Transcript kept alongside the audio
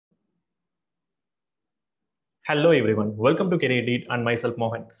Hello everyone, welcome to CareerDeed and myself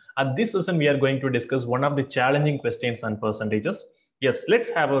Mohan. At this session, we are going to discuss one of the challenging questions on percentages. Yes, let's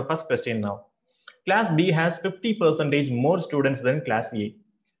have our first question now. Class B has 50% more students than Class A.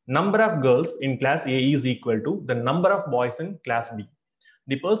 Number of girls in Class A is equal to the number of boys in Class B.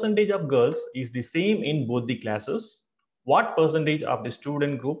 The percentage of girls is the same in both the classes. What percentage of the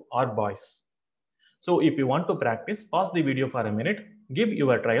student group are boys? So if you want to practice, pause the video for a minute, give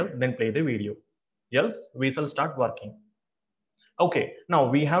your trial, then play the video. Else, we shall start working. Okay, now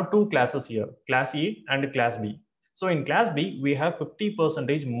we have two classes here, Class A and Class B. So in Class B, we have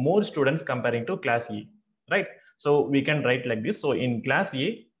 50% more students comparing to Class A, right? So we can write like this. So in Class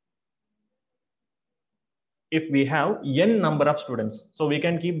A, if we have n number of students, so we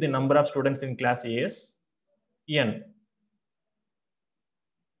can keep the number of students in Class A as n.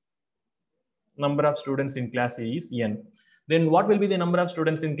 Number of students in Class A is n. Then what will be the number of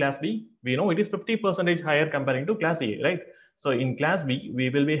students in Class B? We know it is 50% higher comparing to Class A, right? So in Class B, we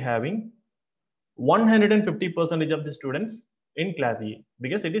will be having 150% of the students in Class A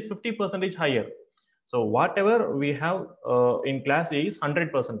because it is 50% higher. So whatever we have in Class A is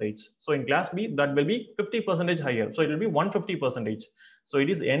 100%. So in Class B, that will be 50% higher. So it will be 150%. So it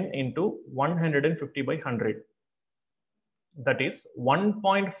is n into 150 by 100. That is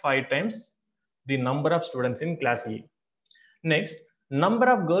 1.5 times the number of students in Class A. Next, number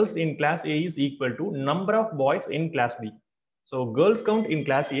of girls in Class A is equal to number of boys in Class B. So girls count in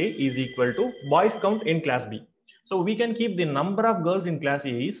Class A is equal to boys count in Class B. So we can keep the number of girls in Class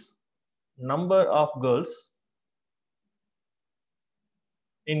A is number of girls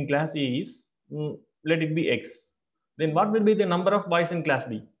in Class A is, let it be X. Then what will be the number of boys in Class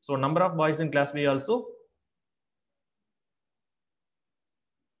B? So number of boys in Class B also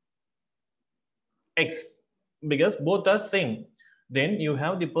X, because both are same. Then you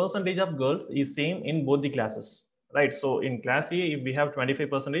have the percentage of girls is same in both the classes, right? So in Class A, if we have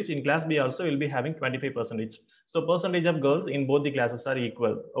 25%, in Class B also we'll be having 25%. So percentage of girls in both the classes are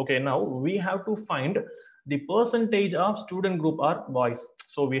equal. Okay, now we have to find the percentage of student group are boys.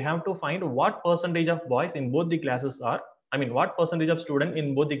 So we have to find what percentage of boys in both the classes are, what percentage of student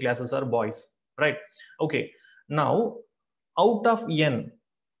in both the classes are boys, right? Okay, now out of n,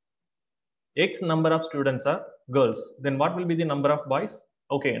 X number of students are girls, then what will be the number of boys?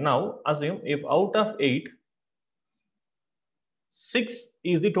 Okay, now assume if out of 8, 6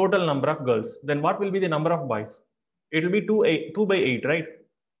 is the total number of girls, then what will be the number of boys? It will be 2 by 8, right?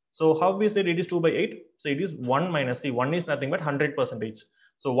 So how we said it is 2 by 8? So it is 1 minus, see, 1 is nothing but 100%.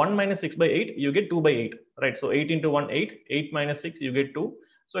 So 1 minus 6 by 8, you get 2 by 8, right? So 8 into 1, 8, 8 minus 6, you get 2.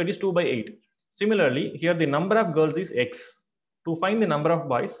 So it is 2 by 8. Similarly, here the number of girls is X. To find the number of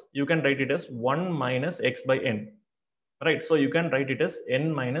boys, you can write it as 1 minus X by n, right? So you can write it as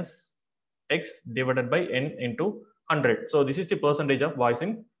n minus X divided by n into 100. So this is the percentage of boys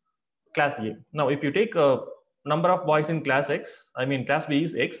in Class A. Now, if you take a number of boys in Class X, Class B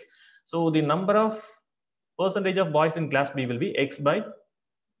is X. So the number of percentage of boys in Class B will be X by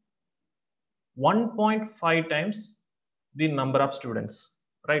 1.5 times the number of students,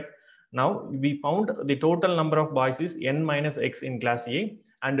 right? Now we found the total number of boys is n minus X in Class A,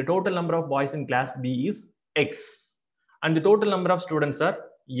 and the total number of boys in Class B is X, and the total number of students are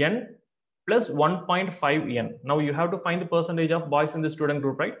n plus 1.5 n. Now you have to find the percentage of boys in the student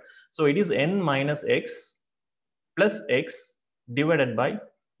group, right? So it is n minus X plus X divided by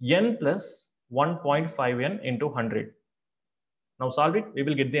n plus 1.5 n into 100. Now solve it, we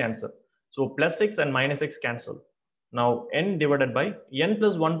will get the answer. So plus X and minus X cancel. Now n divided by n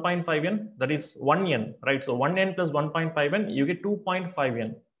plus 1.5 n, that is 1 n, right? So 1 n plus 1.5 n, you get 2.5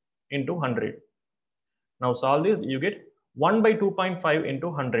 n into 100. Now solve this, you get 1 by 2.5 into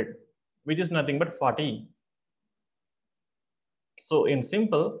 100, which is nothing but 40. So in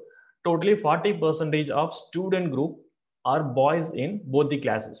simple, totally 40% of student group are boys in both the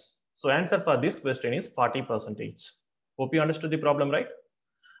classes. So answer for this question is 40%. Hope you understood the problem, right?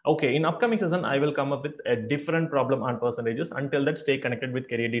 Okay, in upcoming session, I will come up with a different problem on percentages. Until that, stay connected with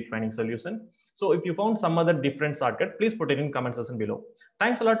CareerDeed Training Solution. So if you found some other different shortcut, please put it in comment section below.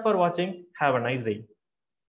 Thanks a lot for watching. Have a nice day.